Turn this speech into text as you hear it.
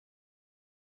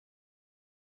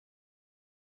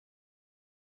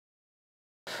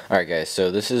Alright guys,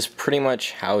 so this is pretty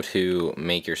much how to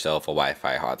make yourself a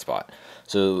Wi-Fi hotspot.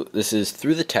 So this is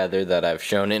through the tether that I've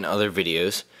shown in other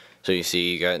videos. So you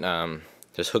see you got,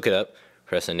 just hook it up,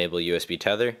 press enable USB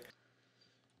tether.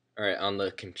 Alright, on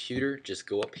the computer, just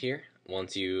go up here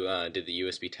once you did the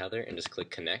USB tether and just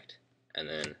click connect. And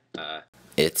then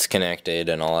it's connected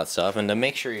and all that stuff. And to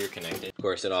make sure you're connected, of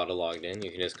course it auto logged in.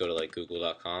 You can just go to like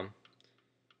google.com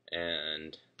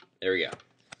and there we go.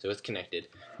 So it's connected.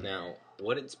 Now,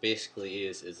 what it's basically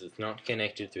is it's not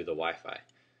connected through the Wi-Fi.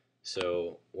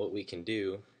 So what we can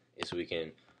do is we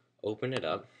can open it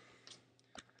up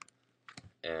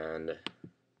and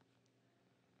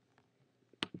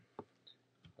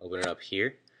open it up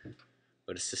here,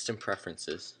 go to System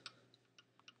Preferences,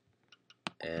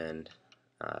 and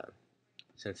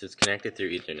since it's connected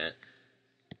through Ethernet,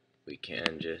 we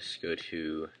can just go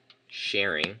to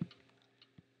Sharing,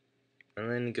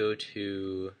 and then go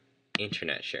to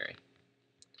Internet Sharing,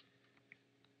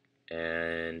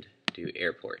 and do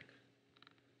Airport,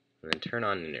 and then turn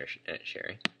on Internet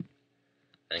Sharing,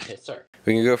 and hit Start.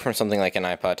 We can go from something like an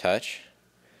iPod Touch,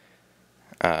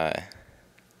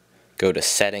 go to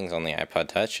Settings on the iPod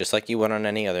Touch, just like you would on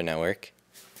any other network.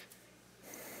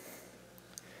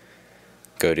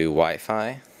 Go to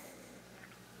Wi-Fi,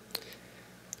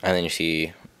 and then you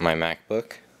see my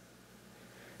MacBook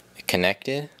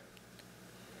connected,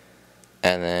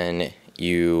 and then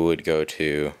you would go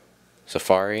to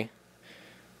Safari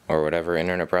or whatever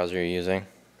internet browser you're using,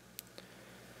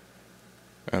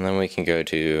 and then we can go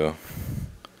to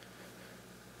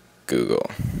Google.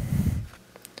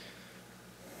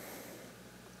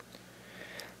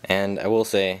 And I will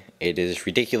say it is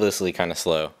ridiculously kind of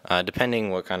slow, depending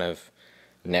what kind of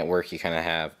network you kind of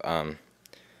have.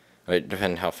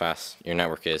 Depending how fast your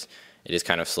network is, it is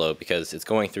kind of slow because it's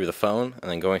going through the phone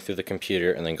and then going through the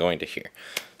computer and then going to here.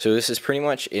 So this is pretty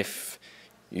much if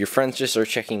your friends just are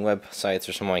checking websites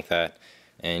or something like that,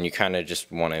 and you kind of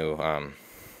just want to,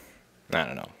 I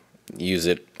don't know, use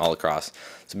it all across.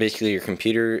 So basically your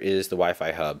computer is the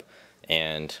Wi-Fi hub,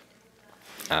 and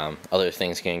other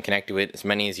things can connect to it, as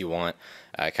many as you want.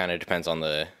 It kind of depends on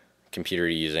the computer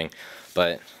you're using,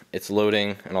 but it's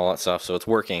loading and all that stuff, so it's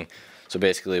working. So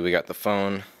basically we got the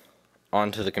phone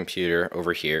onto the computer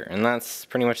over here, and that's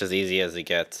pretty much as easy as it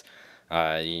gets.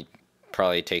 It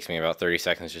probably takes me about 30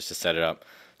 seconds just to set it up.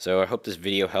 So I hope this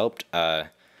video helped.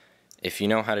 If you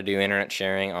know how to do internet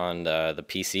sharing on the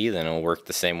PC, then it'll work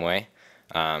the same way.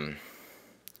 I'm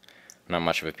not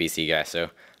much of a PC guy, so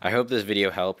I hope this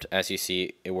video helped. As you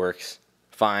see, it works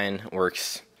fine.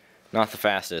 Works not the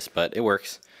fastest, but it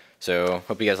works. So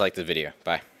hope you guys liked the video.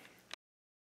 Bye.